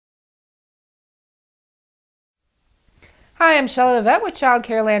Hi, I'm Shelley Levette with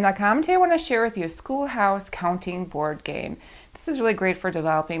ChildCareLand.com. Today I want to share with you a schoolhouse counting board game. This is really great for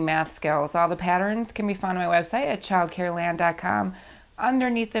developing math skills. All the patterns can be found on my website at ChildCareLand.com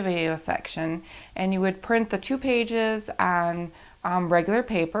underneath the video section. And you would print the 2 pages on regular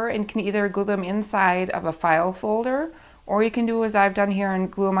paper and can either glue them inside of a file folder, or you can do as I've done here and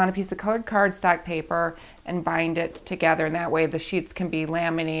glue them on a piece of colored cardstock paper and bind it together. And that way the sheets can be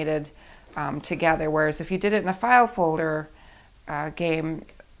laminated together, whereas if you did it in a file folder game,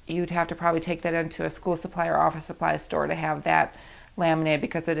 you'd have to probably take that into a school supply or office supply store to have that laminated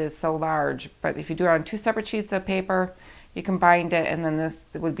because it is so large. But if you do it on 2 separate sheets of paper, you can bind it and then this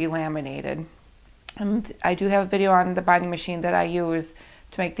would be laminated. And I do have a video on the binding machine that I use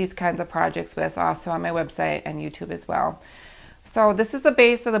to make these kinds of projects with, also on my website and YouTube as well. So this is the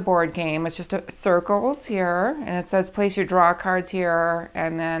base of the board game. It's just circles here, and it says place your draw cards here,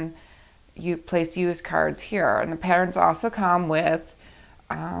 and then you place use cards here. And the patterns also come with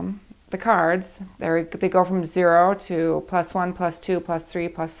the cards. They go from 0 to +1, +2, +3,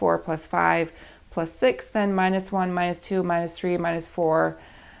 +4, +5, +6, then -1, -2, -3, -4,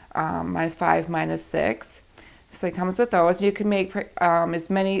 -5, -6. So it comes with those. You can make as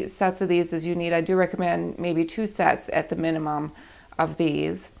many sets of these as you need. I do recommend maybe 2 sets at the minimum of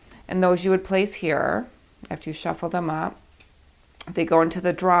these. And those you would place here after you shuffle them up. They go into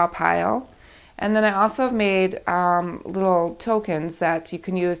the draw pile. And then I also have made little tokens that you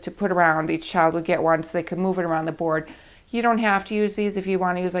can use to put around. Each child would get one so they could move it around the board. You don't have to use these if you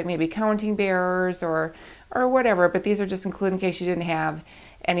want to use like maybe counting bears or whatever, but these are just included in case you didn't have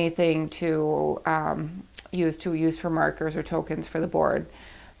anything to use for markers or tokens for the board.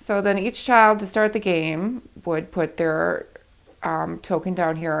 So then each child to start the game would put their token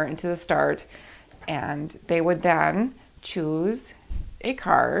down here into the start, and they would then choose a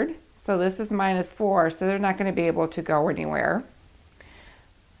card. So this is -4, so they're not going to be able to go anywhere.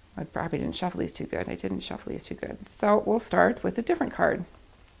 I probably didn't shuffle these too good. I didn't shuffle these too good. So we'll start with a different card.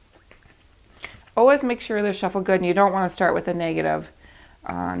 Always make sure they're shuffled good, and you don't want to start with a negative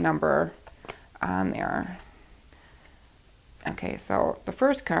number on there. Okay, so the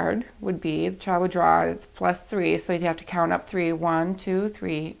first card would be, the child would draw, it's +3, so you'd have to count up 3, 1, 2,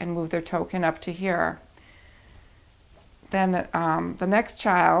 3, and move their token up to here. Then the next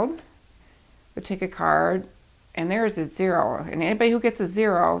child would take a card, and theirs is 0. And anybody who gets a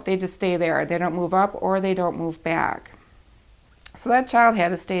 0, they just stay there. They don't move up or they don't move back. So that child had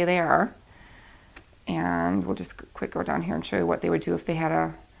to stay there. And we'll just quick go down here and show you what they would do if they had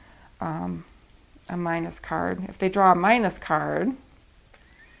a minus card. If they draw a minus card,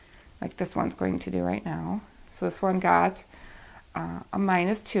 like this one's going to do right now. So this one got a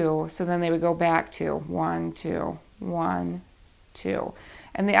 -2, so then they would go back to 1, 2, 1, 2.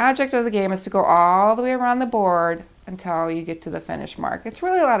 And the object of the game is to go all the way around the board until you get to the finish mark. It's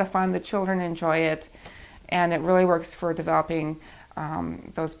really a lot of fun. The children enjoy it, and it really works for developing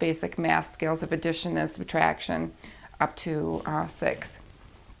those basic math skills of addition and subtraction up to 6.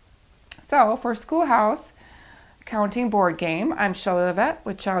 So for Schoolhouse Counting Board Game, I'm Shelley Levette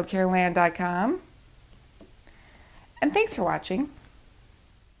with ChildCareLand.com, and thanks for watching.